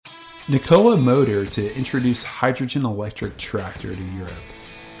Nikola Motor to introduce hydrogen electric tractor to Europe.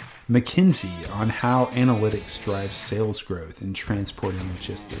 McKinsey on how analytics drives sales growth in transport and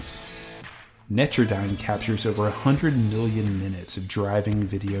logistics. Netrodyne captures over 100 million minutes of driving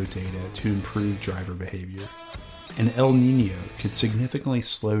video data to improve driver behavior. And El Nino could significantly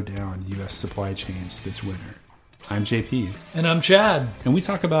slow down U.S. supply chains this winter. I'm JP. And I'm Chad. And we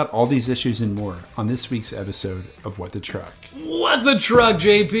talk about all these issues and more on this week's episode of What the Truck. What the Truck,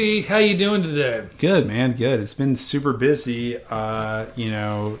 JP? How you doing today? Good, man. Good. It's been super busy. Lots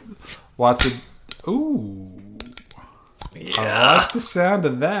of... Ooh. Yeah. I like the sound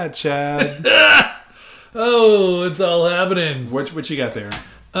of that, Chad. Oh, it's all happening. What you got there?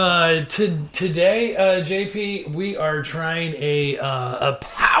 Today, JP, we are trying a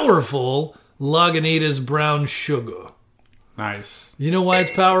powerful Lagunitas brown sugar. Nice. You know why it's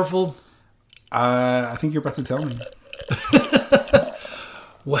powerful? I think you're about to tell me.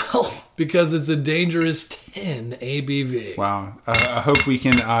 Well, because it's a dangerous 10 ABV. Wow. I hope we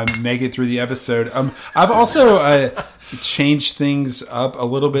can make it through the episode. I've also changed things up a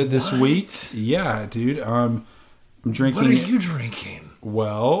little bit this week. Yeah, dude. I'm drinking. What are you drinking?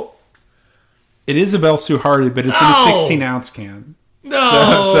 Well, it is a Bell's Two Hearted, but it's in a 16-ounce can.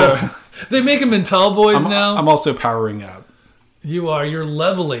 No. So they make them in tall boys now? I'm also powering up. You are. You're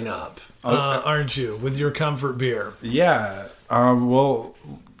leveling up, aren't you, with your comfort beer? Yeah. Well,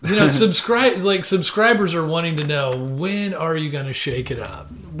 you know, subscribers are wanting to know, when are you going to shake it up?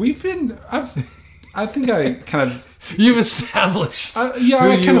 I think I kind of... You've established I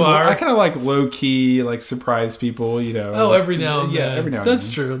kind of like low key, like surprise people, you know. Oh, every now and then. Yeah, every now and then.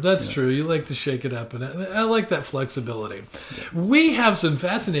 That's true. That's true. You like to shake it up, and I like that flexibility. We have some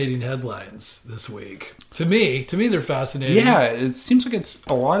fascinating headlines this week. To me, they're fascinating. Yeah, it seems like it's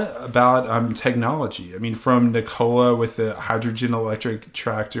a lot about technology. I mean, from Nikola with the hydrogen electric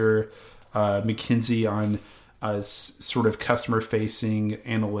tractor, McKinsey on sort of customer-facing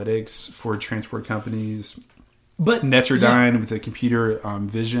analytics for transport companies. But Netrodyne with the computer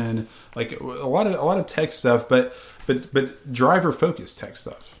vision, like a lot of tech stuff, but driver focused tech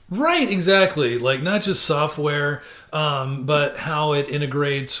stuff. Right, exactly. Like not just software, but how it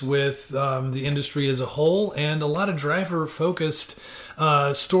integrates with the industry as a whole, and a lot of driver focused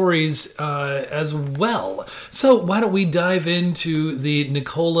stories as well. So why don't we dive into the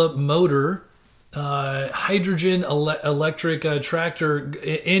Nikola Motor hydrogen electric tractor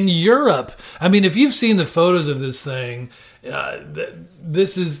in Europe? I mean, if you've seen the photos of this thing,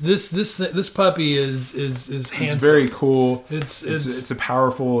 this puppy is handsome. It's very cool. It's a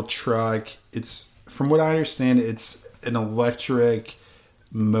powerful truck. It's, from what I understand, it's an electric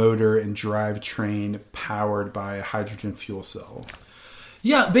motor and drivetrain powered by a hydrogen fuel cell.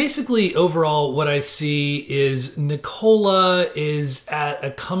 Yeah, basically, overall, what I see is Nikola is at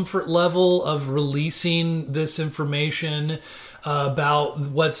a comfort level of releasing this information about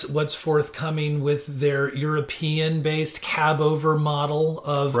what's forthcoming with their European-based cab-over model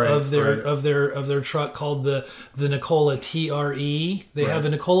of their truck called the Nikola TRE. They have a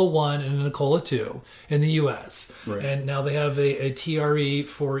Nikola 1 and a Nikola 2 in the U.S. Right. And now they have a TRE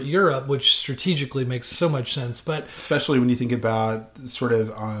for Europe, which strategically makes so much sense. But especially when you think about sort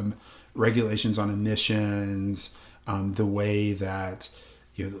of regulations on emissions, the way that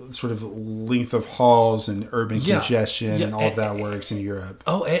sort of length of hauls and urban congestion and all of that works in Europe.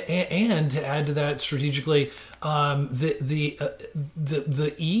 Oh, and to add to that strategically, the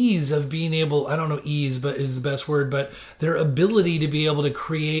ease of being able, I don't know ease, but is the best word, but their ability to be able to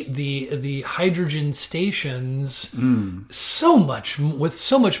create the hydrogen stations with so much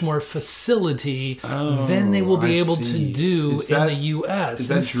more facility than they will be able to do in the U.S. Is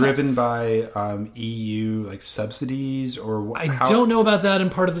that driven by EU like subsidies or I don't know about that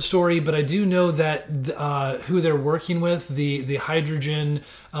in part of the story, but I do know that who they're working with, the hydrogen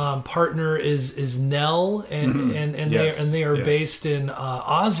partner is Nel, and they are based in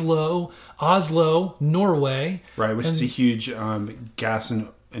Oslo, Norway. Right, which is a huge gas and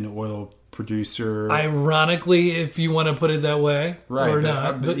oil producer. Ironically, if you want to put it that way, right? Or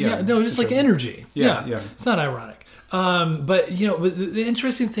not, just like energy. Yeah, it's not ironic. But the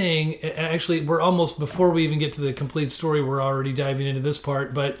interesting thing, actually, we're almost, before we even get to the complete story, we're already diving into this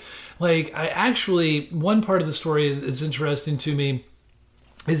part. But one part of the story that's interesting to me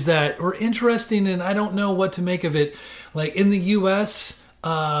is that, or interesting, and I don't know what to make of it. Like in the U.S.,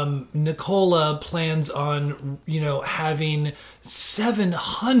 Nikola plans on, having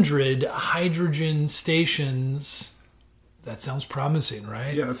 700 hydrogen stations. That sounds promising,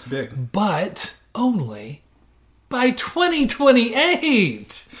 right? Yeah, that's big. But only by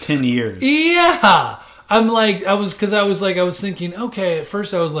 2028. 10 years. Yeah. I'm like, I was thinking, okay, at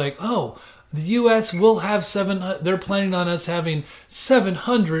first I was like, oh, the U.S. will have they're planning on us having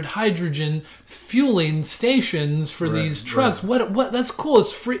 700 hydrogen fueling stations for these trucks. Right. What? That's cool.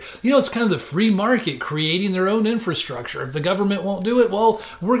 It's free. It's kind of the free market creating their own infrastructure. If the government won't do it, well,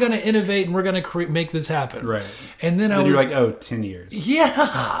 we're going to innovate and we're going to make this happen. Right. And then you're like, 10 years.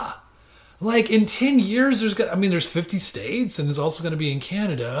 Yeah. Like in 10 years, there's 50 states and it's also going to be in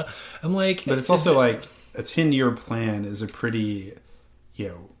Canada. I'm like, but it's also like a 10-year plan is a pretty,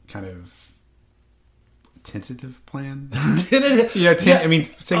 kind of tentative plan. Saying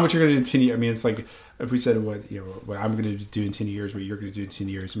what you're going to do in 10 years. I mean, it's like if we said what I'm going to do in 10 years, what you're going to do in 10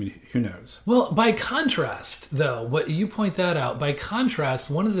 years. I mean, who knows? Well, by contrast, though, what you point that out. By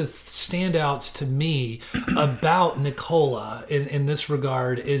contrast, one of the standouts to me about Nikola in this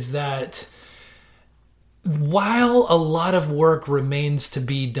regard is that while a lot of work remains to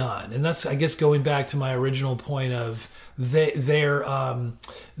be done, and that's, I guess, going back to my original point of they're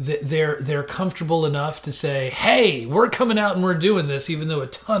comfortable enough to say, hey, we're coming out and we're doing this, even though a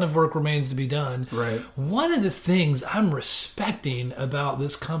ton of work remains to be done. Right. One of the things I'm respecting about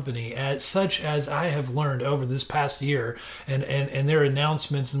this company, such as I have learned over this past year, and their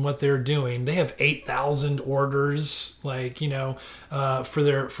announcements and what they're doing, they have 8,000 orders, for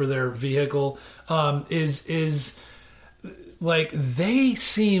their vehicle, is like they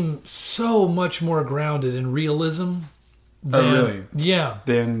seem so much more grounded in realism. Really? Yeah.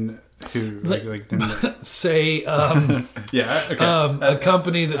 Then who? Say, yeah. Okay. A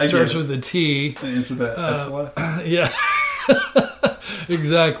company that starts with a T. Into the Tesla. Yeah.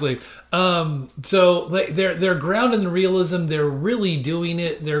 Exactly. So they're grounded in realism. They're really doing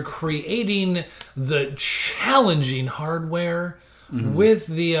it. They're creating the challenging hardware. Mm-hmm. With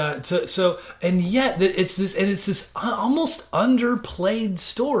the and yet it's this almost underplayed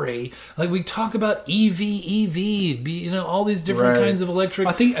story. Like we talk about EV, all these different kinds of electric.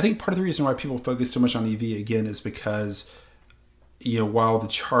 I think part of the reason why people focus so much on EV again is because while the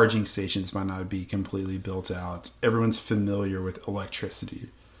charging stations might not be completely built out, everyone's familiar with electricity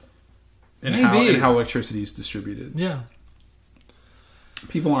and how electricity is distributed. Yeah,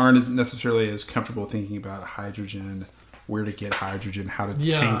 people aren't necessarily as comfortable thinking about hydrogen. Where to get hydrogen, how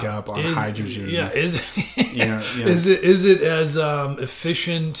to tank up on hydrogen. Yeah, is it as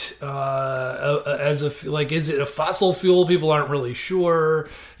efficient is it a fossil fuel? People aren't really sure,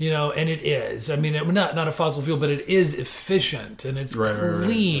 and it is. I mean, not a fossil fuel, but it is efficient and it's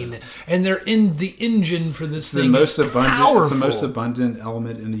clean, and they're in the engine for this thing. It's the most abundant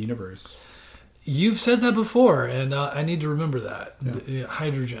element in the universe. You've said that before, and I need to remember that. Yeah.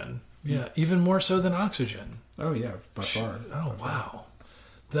 Hydrogen, even more so than oxygen. Oh yeah, by far. Oh wow,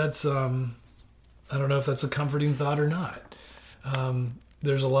 that's I don't know if that's a comforting thought or not.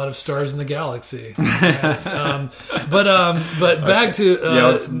 There's a lot of stars in the galaxy, but back to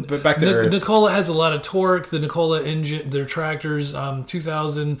back to Earth. Nikola has a lot of torque. The Nikola engine, their tractors,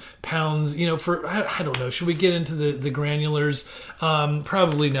 2,000 pounds. For I don't know. Should we get into the granulars?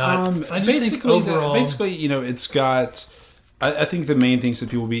 Probably not. I just think overall, it's got. I think the main things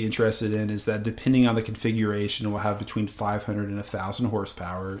that people will be interested in is that depending on the configuration, it will have between 500 and 1,000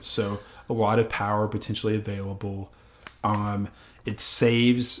 horsepower. So a lot of power potentially available. It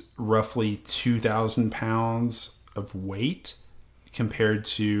saves roughly 2,000 pounds of weight compared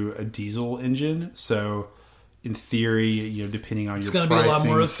to a diesel engine. So in theory, depending on your pricing, it's going to be a lot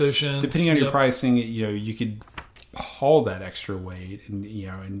more efficient. Depending on your pricing, you could haul that extra weight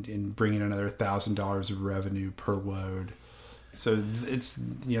and bring in another $1,000 of revenue per load. So it's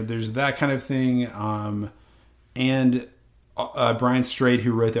there's that kind of thing, and Brian Straight,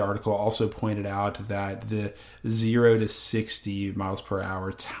 who wrote the article, also pointed out that the 0 to 60 miles per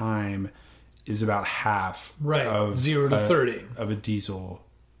hour time is about half of 0 to 30 of a diesel.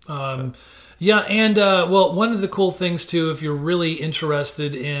 One of the cool things too, if you're really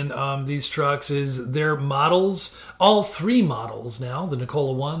interested in these trucks, is their models. All three models now: the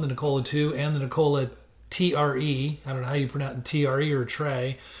Nikola 1, the Nikola 2, and the Nikola TRE, I don't know how you pronounce TRE or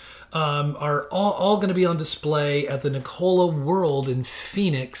Trey, are all going to be on display at the Nikola World in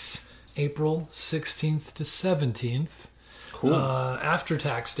Phoenix, April 16th to 17th. Cool. After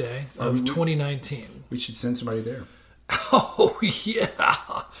Tax Day of 2019. We should send somebody there. Oh,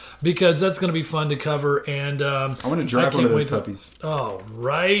 yeah. Because that's going to be fun to cover. And I want to drive one of those puppies. Oh,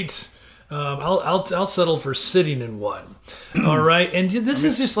 right. I'll settle for sitting in one. All right, and this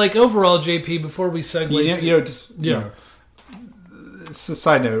is just like overall, JP. Before we segue, it's a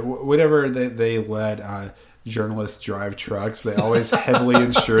side note. Whenever they let journalists drive trucks, they always heavily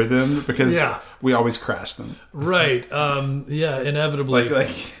insure them because we always crash them. Right. Inevitably.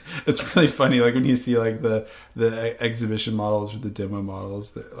 Like it's really funny. Like when you see like the exhibition models or the demo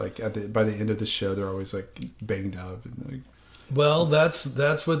models that like by the end of the show, they're always like banged up and like. Well,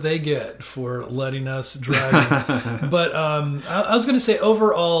 that's what they get for letting us drag. But I was going to say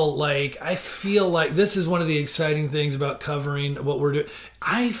overall, like I feel like this is one of the exciting things about covering what we're doing.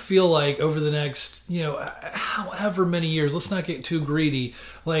 I feel like over the next, however many years, let's not get too greedy,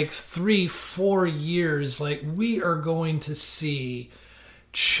 like 3-4 years, like we are going to see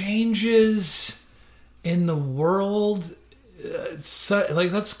changes in the world.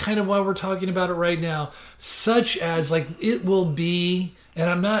 Like that's kind of why we're talking about it right now, such as like it will be,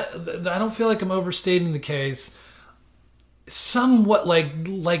 and I don't feel like I'm overstating the case, somewhat like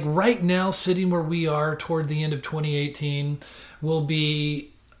right now sitting where we are toward the end of 2018 will be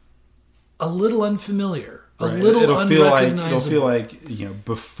a little unfamiliar. Right. Little it'll unrecognizable. Feel like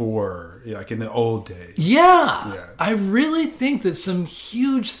before, like in the old days. Yeah. I really think that some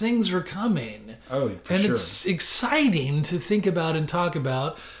huge things are coming. Oh, for and sure. It's exciting to think about and talk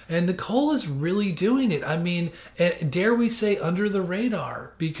about. And Nicole is really doing it. I mean, dare we say under the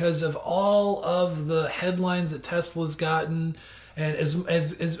radar because of all of the headlines that Tesla's gotten. And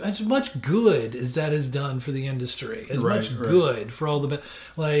as much good as that has done for the industry, much good for all the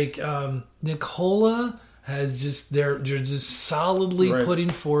Nikola has just they're just solidly putting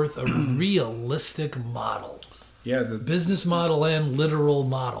forth a realistic model. Yeah, the business model and literal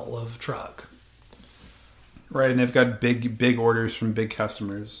model of truck. Right, and they've got big orders from big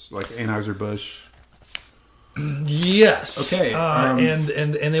customers like Anheuser-Busch. Yes. Okay.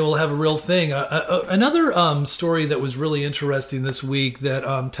 And they will have a real thing. Another story that was really interesting this week that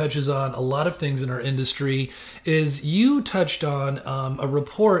touches on a lot of things in our industry is you touched on a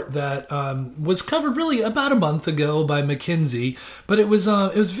report that was covered really about a month ago by McKinsey, but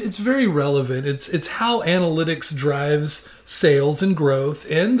it's very relevant. It's how analytics drives sales and growth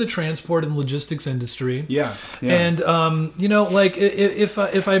in the transport and logistics industry. Yeah. And like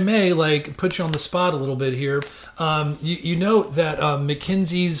if I may like put you on the spot a little bit here, you note that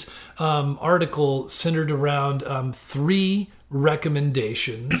McKinsey's article centered around 3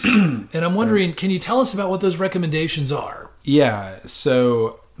 recommendations, and I'm wondering, can you tell us about what those recommendations are? Yeah.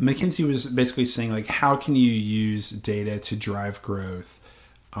 So McKinsey was basically saying like, how can you use data to drive growth?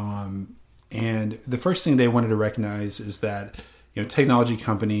 And the first thing they wanted to recognize is that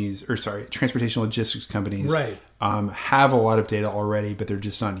transportation logistics companies have a lot of data already, but they're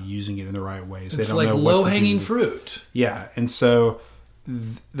just not using it in the right ways. It's they don't like know low-hanging fruit. Yeah, and so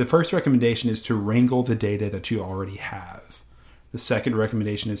the first recommendation is to wrangle the data that you already have. The second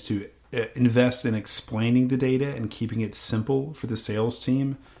recommendation is to invest in explaining the data and keeping it simple for the sales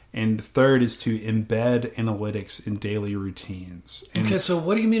team. And the third is to embed analytics in daily routines. And okay, so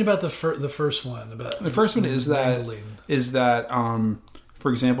what do you mean about the first one? The first one is that,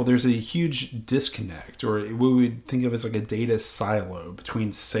 for example, there's a huge disconnect, or what we would think of as like a data silo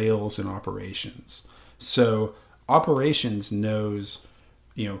between sales and operations. So operations knows,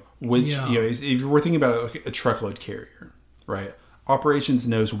 if we're thinking about a truckload carrier, right? Operations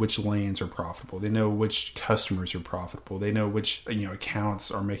knows which lanes are profitable. They know which customers are profitable. They know which accounts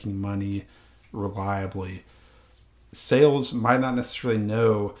are making money reliably. Sales might not necessarily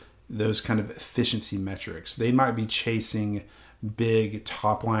know those kind of efficiency metrics. They might be chasing big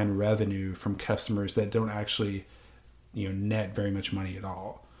top line revenue from customers that don't actually net very much money at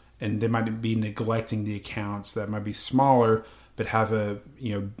all. And they might be neglecting the accounts that might be smaller but have a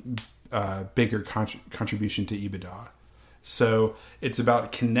bigger contribution to EBITDA. So it's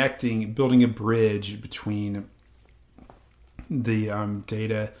about building a bridge between the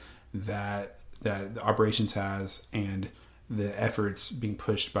data that the operations has and the efforts being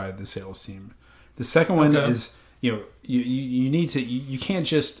pushed by the sales team. The second one is, you can't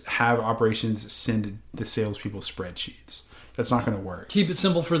just have operations send the salespeople spreadsheets. That's not going to work. Keep it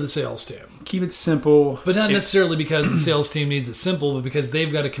simple for the sales team. Keep it simple. But not necessarily because the sales team needs it simple, but because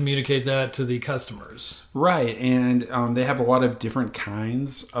they've got to communicate that to the customers. Right. And they have a lot of different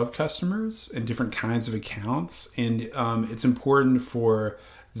kinds of customers and different kinds of accounts. And it's important for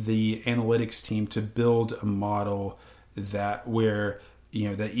the analytics team to build a model that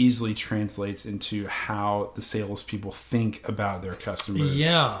easily translates into how the salespeople think about their customers.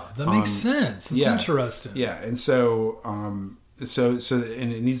 Yeah, that makes sense. It's interesting. Yeah, and so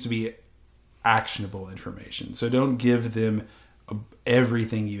and it needs to be actionable information. So don't give them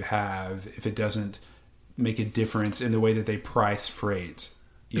everything you have if it doesn't make a difference in the way that they price freight.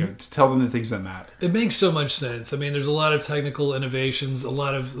 to tell them the things that matter. It makes so much sense. I mean, there's a lot of technical innovations, a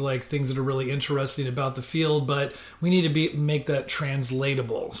lot of like things that are really interesting about the field, but we need to make that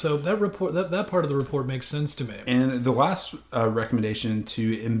translatable. So that report, that part of the report makes sense to me. And the last recommendation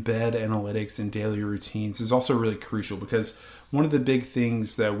to embed analytics in daily routines is also really crucial, because one of the big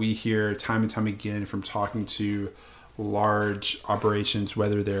things that we hear time and time again from talking to large operations,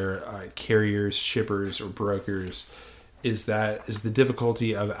 whether they're carriers, shippers, or brokers, is the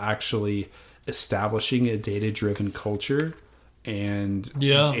difficulty of actually establishing a data-driven culture and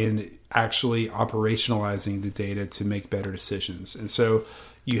actually operationalizing the data to make better decisions. And so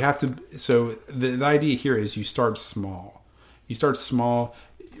you have to. So the idea here is you start small. You start small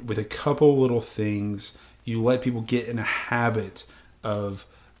with a couple little things. You let people get in a habit of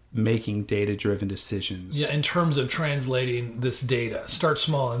making data-driven decisions. Yeah, in terms of translating this data, start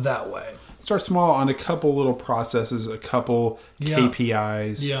small in that way. Start small on a couple little processes, a couple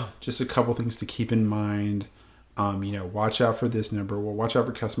KPIs, just a couple things to keep in mind. Watch out for this number. Well, watch out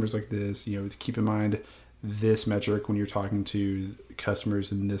for customers like this. To keep in mind this metric when you're talking to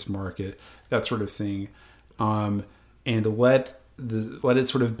customers in this market, that sort of thing. And let it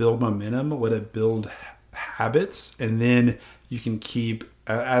sort of build momentum. Let it build habits, and then you can keep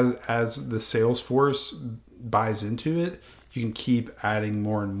as the sales force buys into it. You can keep adding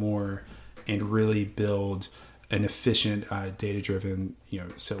more and more, and really build an efficient, data-driven,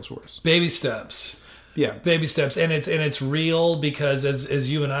 sales force. Baby steps. Yeah, baby steps, and it's real, because as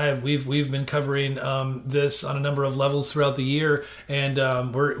you and I have, we've been covering this on a number of levels throughout the year, and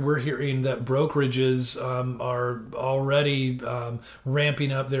we're hearing that brokerages are already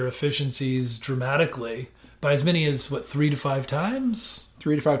ramping up their efficiencies dramatically by as many as 3 to 5 times.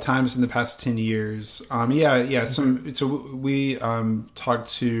 3 to 5 times in the past 10 years. So we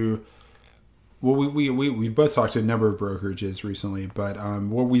talked to. Well, we both talked to a number of brokerages recently, but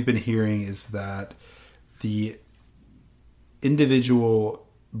what we've been hearing is that the individual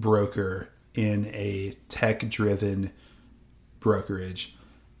broker in a tech-driven brokerage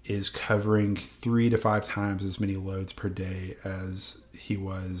is covering 3 to 5 times as many loads per day as he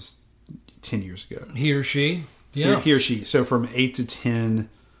was 10 years ago. He or she? Yeah. He or she. So from 8 to 10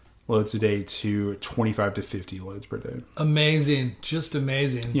 loads a day to 25 to 50 loads per day. Amazing. Just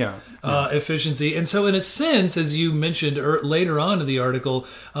amazing. Yeah. Efficiency. And so in a sense, as you mentioned later on in the article,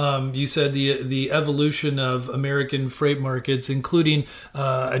 you said the evolution of American freight markets, including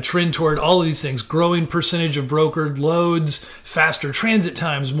a trend toward all of these things: growing percentage of brokered loads, faster transit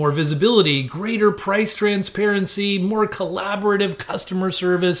times, more visibility, greater price transparency, more collaborative customer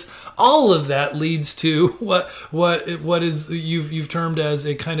service. All of that leads to what is you've termed as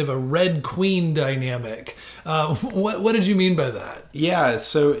a kind of a Red Queen dynamic. What did you mean by that? Yeah,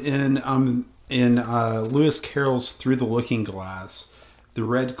 so in Lewis Carroll's Through the Looking Glass, the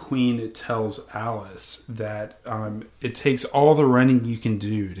Red Queen tells Alice that it takes all the running you can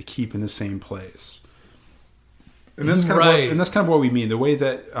do to keep in the same place. And that's kind of what we mean. The way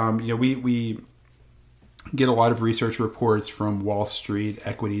that we get a lot of research reports from Wall Street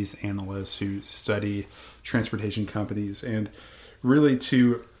equities analysts who study transportation companies, and really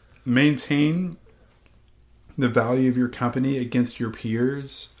to maintain the value of your company against your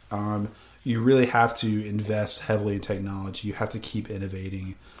peers, you really have to invest heavily in technology. You have to keep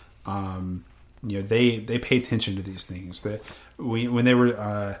innovating. They pay attention to these things. That when they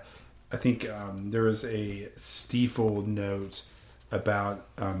were, I think there was a Stifel note about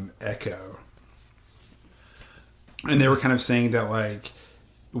Echo, and they were kind of saying that like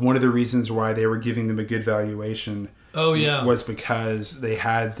one of the reasons why they were giving them a good valuation was because they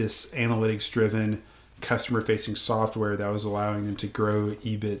had this analytics-driven, customer-facing software that was allowing them to grow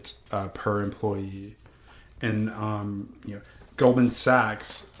EBIT per employee. And Goldman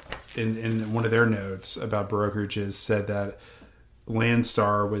Sachs, in one of their notes about brokerages, said that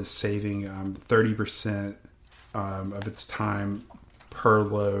Landstar was saving 30% of its time per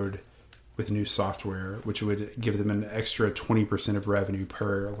load with new software, which would give them an extra 20% of revenue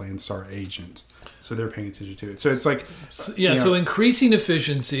per Landstar agent. So they're paying attention to it. So it's like... So increasing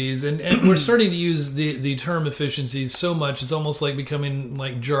efficiencies, and we're starting to use the term efficiencies so much, it's almost like becoming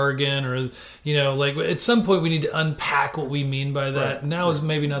like jargon, or, like at some point we need to unpack what we mean by that. Right. Now is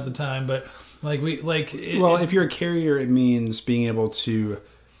maybe not the time, but if you're a carrier, it means being able to,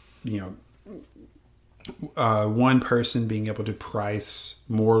 one person being able to price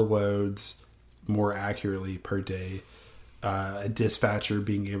more loads more accurately per day. A dispatcher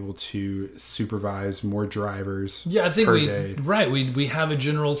being able to supervise more drivers I think per day. Right. We have a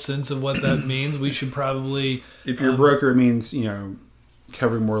general sense of what that means. We should probably... If you're a broker, it means,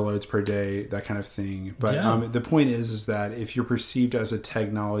 covering more loads per day, that kind of thing. But the point is that if you're perceived as a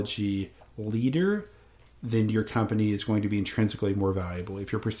technology leader, then your company is going to be intrinsically more valuable.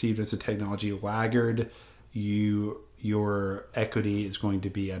 If you're perceived as a technology laggard, your equity is going to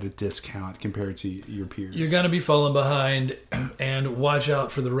be at a discount compared to your peers. You're going to be falling behind, and watch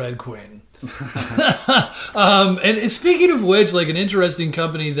out for the Red Queen. And speaking of which, like an interesting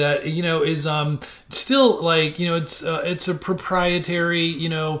company that is still like it's a proprietary,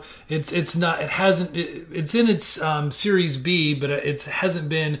 it's in its Series B, but it hasn't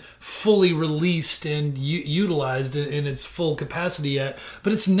been fully released and utilized in its full capacity yet.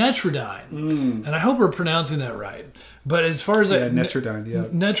 But it's Netrodyne, and I hope we're pronouncing that right. But as far as Netrodyne,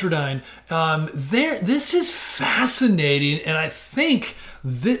 this is fascinating, and I think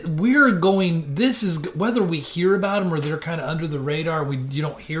this is whether we hear about them or they're kind of under the radar. You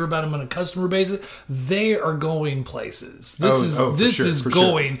don't hear about them on a customer basis. They are going places. This is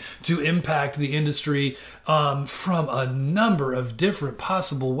going to impact the industry from a number of different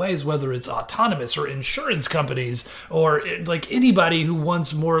possible ways. Whether it's autonomous or insurance companies or like anybody who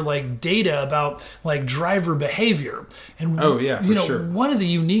wants more like data about like driver behavior. And one of the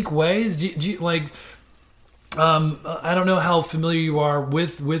unique ways, I don't know how familiar you are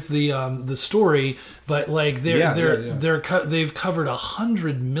with the story, but like they've covered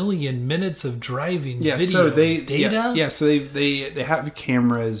 100 million minutes of driving video data. So they have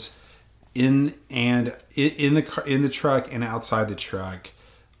cameras in the truck and outside the truck,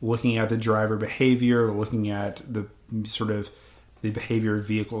 looking at the driver behavior, looking at the sort of the behavior of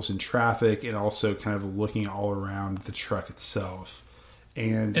vehicles in traffic, and also kind of looking all around the truck itself.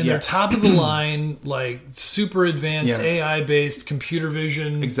 And they're top of the line, like super advanced AI based computer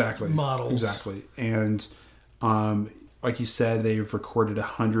vision models. Exactly. And like you said, they've recorded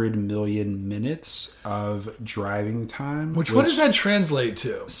 100 million minutes of driving time. Which what does that translate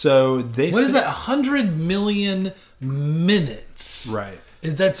to? So what is that? 100 million minutes. Right.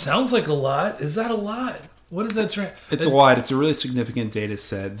 That sounds like a lot. Is that a lot? What is that? It's a lot. It's a really significant data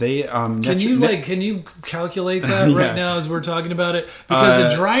set. They can you calculate that right now as we're talking about it?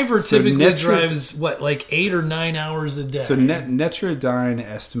 Because a driver typically drives like 8 or 9 hours a day. So Netrodyne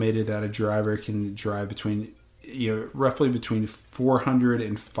estimated that a driver can drive between roughly between 400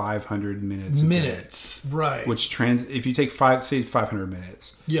 and 500 minutes. Minutes, right? Which if you take 500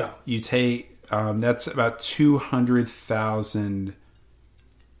 minutes, you take that's about 200,000.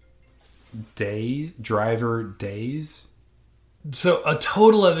 Driver days. So a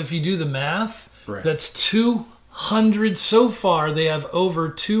total of, if you do the math, that's 200. So far, they have over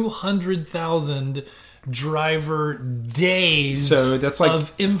 200,000 driver days. So that's like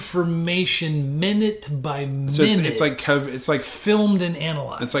of information minute by minute. So it's like filmed and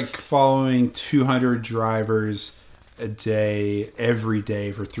analyzed. It's like following 200 drivers a day every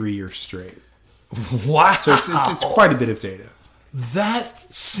day for 3 years straight. Wow! So it's quite a bit of data.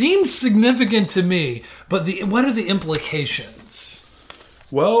 That seems significant to me, but what are the implications?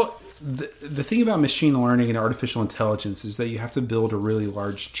 Well, the thing about machine learning and artificial intelligence is that you have to build a really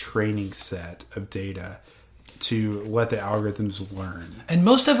large training set of data to let the algorithms learn. And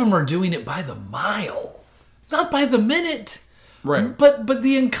most of them are doing it by the mile, not by the minute. Right. But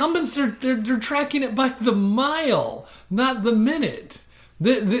the incumbents, they're tracking it by the mile, not the minute.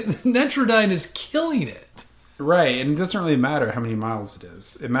 The Netrodyne is killing it. Right, and it doesn't really matter how many miles it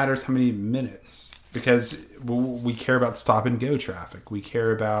is. It matters how many minutes, because we care about stop and go traffic. We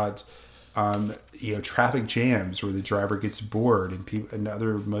care about traffic jams where the driver gets bored and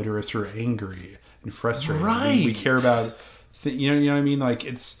other motorists are angry and frustrated. Right. We care about you know what I mean. Like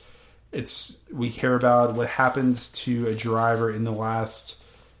we care about what happens to a driver in the last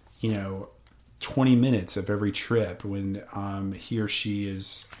 20 minutes of every trip when he or she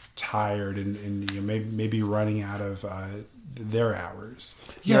is tired and maybe running out of their hours.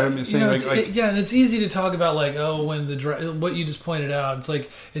 You know what I'm saying? And it's easy to talk about when what you just pointed out. It's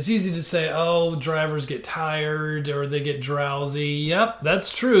like it's easy to say, drivers get tired or they get drowsy. Yep, that's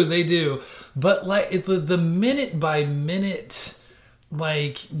true, they do. But the minute by minute,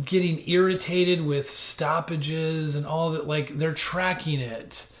 getting irritated with stoppages and all that, they're tracking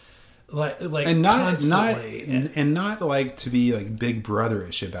it. And not to be big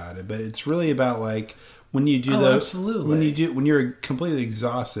brotherish about it, but it's really about when you do those, when you're completely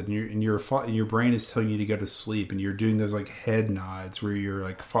exhausted and your brain is telling you to go to sleep and you're doing those head nods where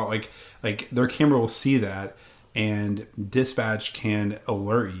you're their camera will see that and dispatch can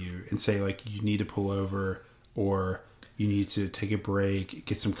alert you and say you need to pull over or you need to take a break,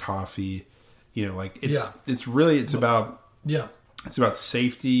 get some coffee, it's about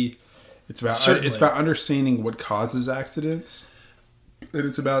safety. It's about understanding what causes accidents. And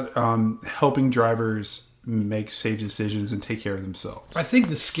it's about helping drivers make safe decisions and take care of themselves. I think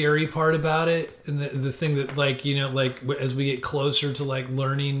the scary part about it, and the thing that, like, you know, like as we get closer to like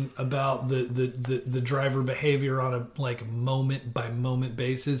learning about the driver behavior on a like moment by moment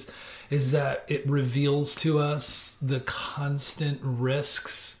basis, is that it reveals to us the constant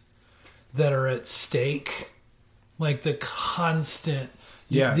risks that are at stake, like the constant.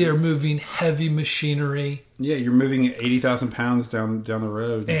 Yeah, they're moving heavy machinery. Yeah, you're moving 80,000 pounds down the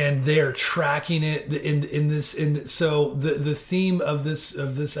road, and they're tracking it in this. So the theme of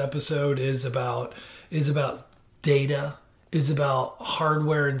this episode is about data, is about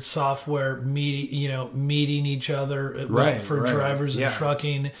hardware and software meeting each other, right, for right, drivers yeah. and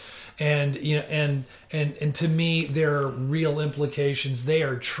trucking. And and to me, there are real implications. They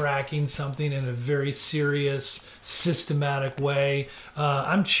are tracking something in a very serious, systematic way.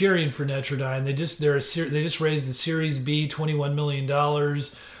 I'm cheering for Netrodyne. They just raised a Series B, $21 million,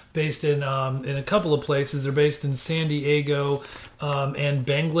 based in a couple of places. They're based in San Diego and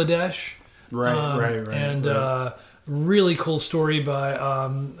Bangladesh. Right. And really cool story by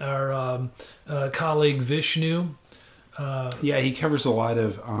our colleague Vishnu. He covers a lot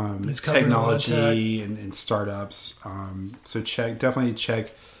of technology and startups. So definitely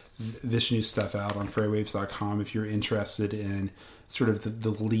check Vishnu's stuff out on freightwaves.com if you're interested in sort of the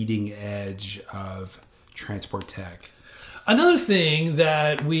leading edge of transport tech. Another thing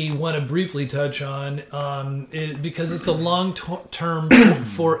that we want to briefly touch on, because it's a long-term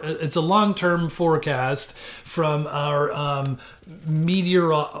forecast from our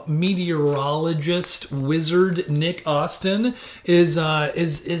meteorologist wizard Nick Austin, is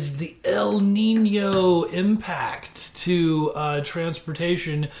the El Nino impact to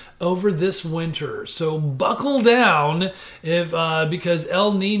transportation over this winter. So buckle down because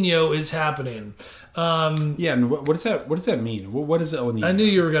El Nino is happening. And what does that mean? What is El Nino? I knew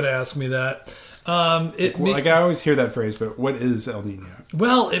you were going to ask me that. I always hear that phrase, but what is El Nino?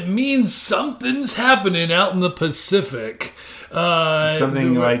 Well, it means something's happening out in the Pacific.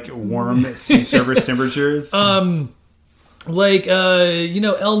 Something like warm sea surface temperatures. El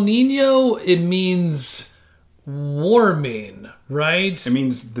Nino, it means warming, right? It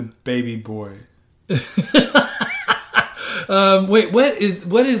means the baby boy. Wait, what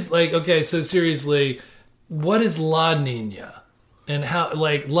is like, okay, so seriously, what is La Nina? And how,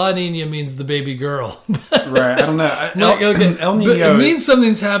 like, La Nina means the baby girl. Right, I don't know. El Nino, it means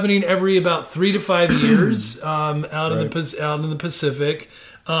something's happening every about 3 to 5 years out in the Pacific.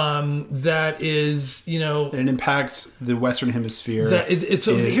 That is, it impacts the Western Hemisphere.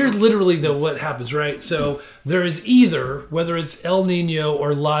 Here's literally what happens, right? So there is either, whether it's El Nino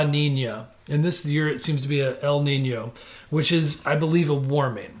or La Nina, and this year it seems to be a El Nino, which is, I believe, a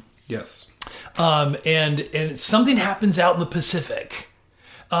warming. Yes. And something happens out in the Pacific,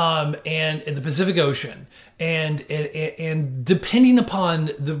 and in the Pacific Ocean, and depending upon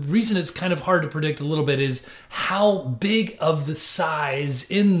the reason, it's kind of hard to predict a little bit, is how big of the size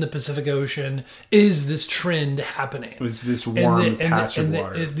in the Pacific Ocean is this trend happening? Was this warm patch of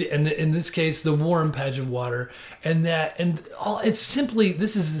water? And in this case, the warm patch of water,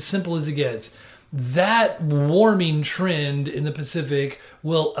 this is as simple as it gets. That warming trend in the Pacific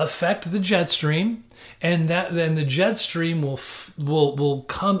will affect the jet stream, and then the jet stream will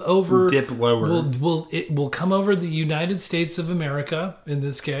come over, dip lower. It will come over the United States of America in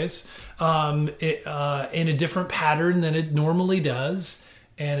this case, in a different pattern than it normally does,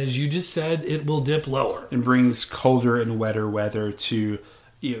 and as you just said, it will dip lower and brings colder and wetter weather to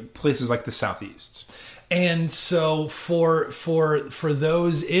places like the Southeast. And so for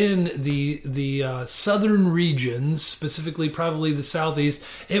those in the southern regions, specifically probably the Southeast,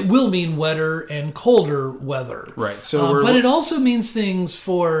 it will mean wetter and colder weather. Right. So, but it also means things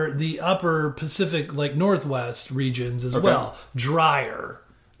for the upper Pacific, like Northwest regions as well. Drier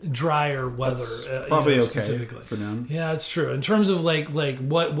weather. That's probably okay specifically for them. Yeah, it's true. In terms of like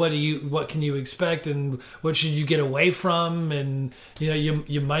what can you expect, and what should you get away from, and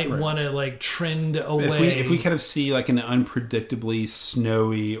you might want to like trend away. If we kind of see like an unpredictably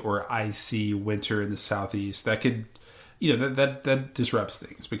snowy or icy winter in the Southeast, that could that disrupts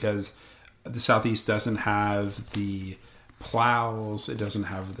things, because the Southeast doesn't have the plows, it doesn't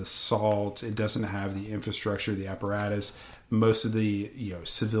have the salt, it doesn't have the infrastructure, the apparatus. Most of the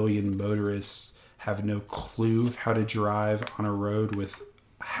civilian motorists have no clue how to drive on a road with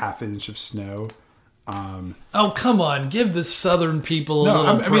half an inch of snow. Oh, come on! Give the Southern people a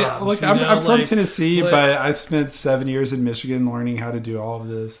little props. I'm from Tennessee, but I spent 7 years in Michigan learning how to do all of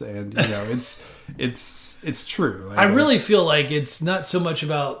this, and it's true. I really feel like it's not so much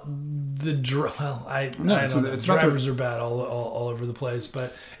about I don't it's know. not Drivers are bad all over the place,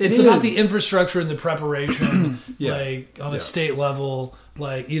 but It it's about is. the infrastructure and the preparation, Yeah. like on Yeah. a state level.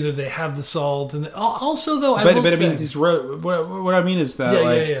 Like either they have the salt, and also though, But I mean, these what I mean is that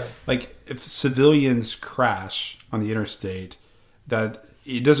like if civilians crash on the interstate, that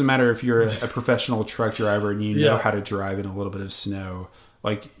it doesn't matter if you're a professional truck driver and you know how to drive in a little bit of snow,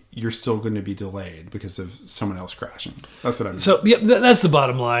 like you're still going to be delayed because of someone else crashing. That's what I mean. So yeah, that's the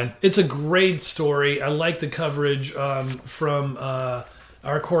bottom line. It's a great story. I like the coverage from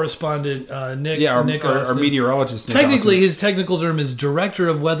our correspondent Nick. Nick our Austin. meteorologist. Nick Technically, Austin. his technical term is Director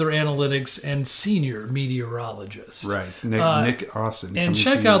of Weather Analytics and Senior Meteorologist. Right, Nick Austin. And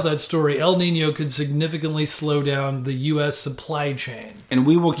check out that story. El Nino could significantly slow down the U.S. supply chain. And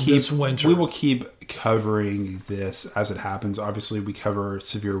we will keep this winter. We will keep covering this as it happens. Obviously, we cover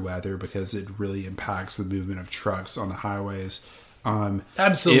severe weather because it really impacts the movement of trucks on the highways.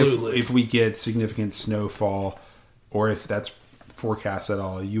 Absolutely. If we get significant snowfall, or if that's forecast at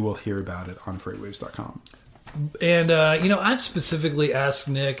all, you will hear about it on freightwaves.com. And I've specifically asked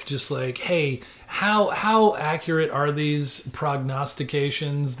Nick, just like, hey, how accurate are these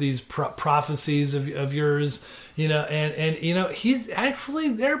prognostications, these prophecies of yours? And he's actually,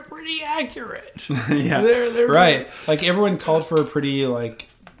 they're pretty accurate. Yeah, they're right. Like everyone called for a pretty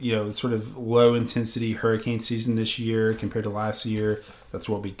sort of low intensity hurricane season this year compared to last year. That's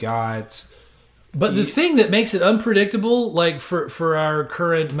what we got. But the thing that makes it unpredictable, like for our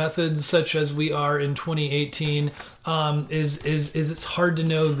current methods, such as we are in 2018, is it's hard to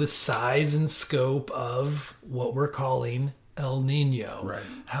know the size and scope of what we're calling El Nino. Right.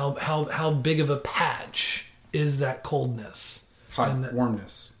 How big of a patch is that coldness?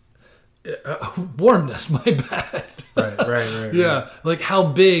 Warmness. Warmness, my bad. Right. Yeah, like how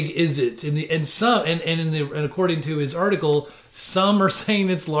big is it? And according to his article, some are saying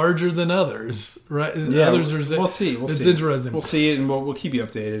it's larger than others, right? Yeah, others are saying we'll see. It's interesting. We'll see it, and we'll keep you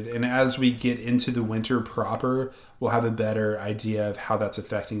updated. And as we get into the winter proper, we'll have a better idea of how that's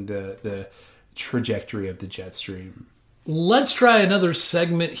affecting the trajectory of the jet stream. Let's try another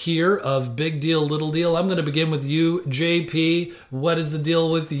segment here of Big Deal, Little Deal. I'm going to begin with you, JP. What is the deal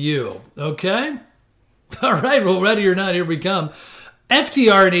with you? Okay? All right, well, ready or not, here we come.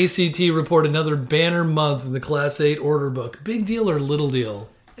 FTR and ACT report another banner month in the Class 8 order book. Big deal or little deal?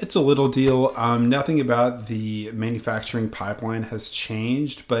 It's a little deal. Nothing about the manufacturing pipeline has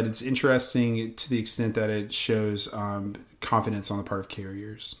changed, but it's interesting to the extent that it shows confidence on the part of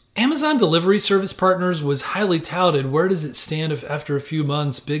carriers. Amazon Delivery Service Partners was highly touted. Where does it stand after a few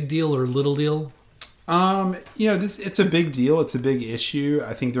months? Big deal or little deal? It's a big deal. It's a big issue.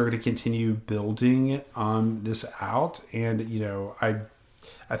 I think they're going to continue building this out, and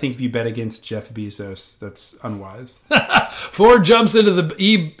I think if you bet against Jeff Bezos, that's unwise. Ford jumps into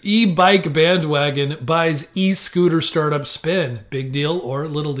the e-bike bandwagon, buys e-scooter startup Spin. Big deal or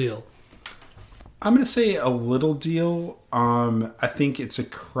little deal? I'm going to say a little deal. I think it's a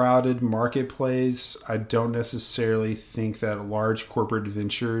crowded marketplace. I don't necessarily think that large corporate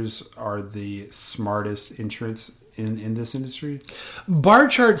ventures are the smartest entrants in this industry.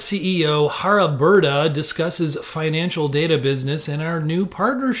 Barchart CEO Hara Burda discusses financial data business and our new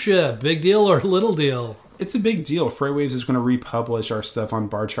partnership. Big deal or little deal? It's a big deal. Freightwaves is going to republish our stuff on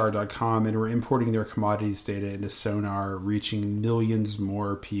barchart.com, and we're importing their commodities data into Sonar, reaching millions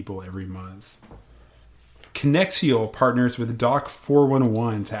more people every month. Connexial partners with Doc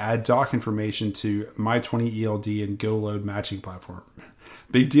 411 to add dock information to My20ELD and GoLoad matching platform.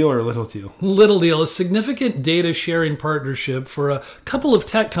 Big deal or little deal? Little deal. A significant data sharing partnership for a couple of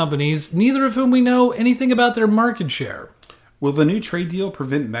tech companies, neither of whom we know anything about their market share. Will the new trade deal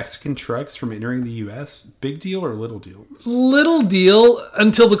prevent Mexican trucks from entering the U.S.? Big deal or little deal? Little deal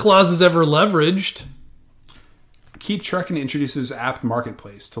until the clause is ever leveraged. Keep Truckin' introduces App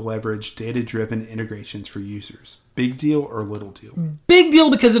Marketplace to leverage data-driven integrations for users. Big deal or little deal? Big deal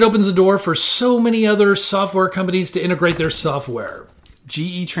because it opens the door for so many other software companies to integrate their software.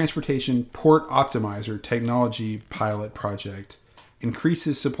 GE Transportation Port Optimizer Technology Pilot Project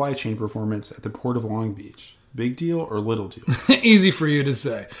increases supply chain performance at the Port of Long Beach. Big deal or little deal? Easy for you to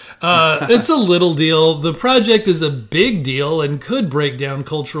say. It's a little deal. The project is a big deal and could break down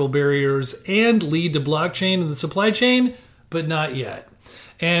cultural barriers and lead to blockchain in the supply chain, but not yet.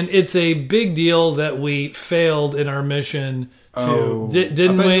 And it's a big deal that we failed in our mission to.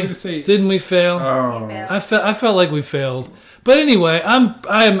 Didn't we? Didn't we fail? Oh. I felt like we failed. But anyway,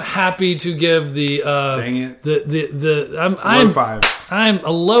 I'm happy to give the Dang it. I'm low 5. I'm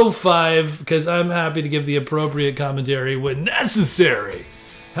a low 5 because I'm happy to give the appropriate commentary when necessary.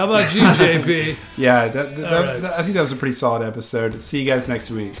 How about you, JP? Yeah, Right. I think that was a pretty solid episode. See you guys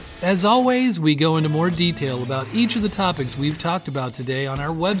next week. As always, we go into more detail about each of the topics we've talked about today on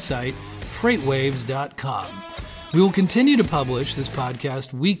our website, freightwaves.com. We will continue to publish this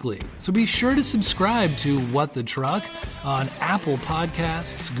podcast weekly, so be sure to subscribe to What the Truck on Apple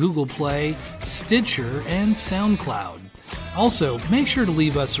Podcasts, Google Play, Stitcher, and SoundCloud. Also, make sure to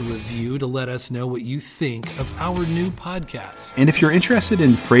leave us a review to let us know what you think of our new podcast. And if you're interested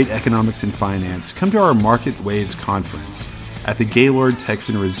in freight economics and finance, come to our Market Waves conference at the Gaylord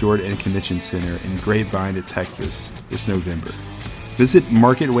Texan Resort and Convention Center in Grapevine, Texas this November. Visit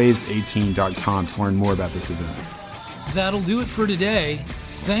marketwaves18.com to learn more about this event. That'll do it for today.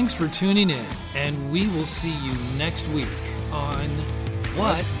 Thanks for tuning in, and we will see you next week on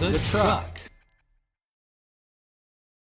What the Truck.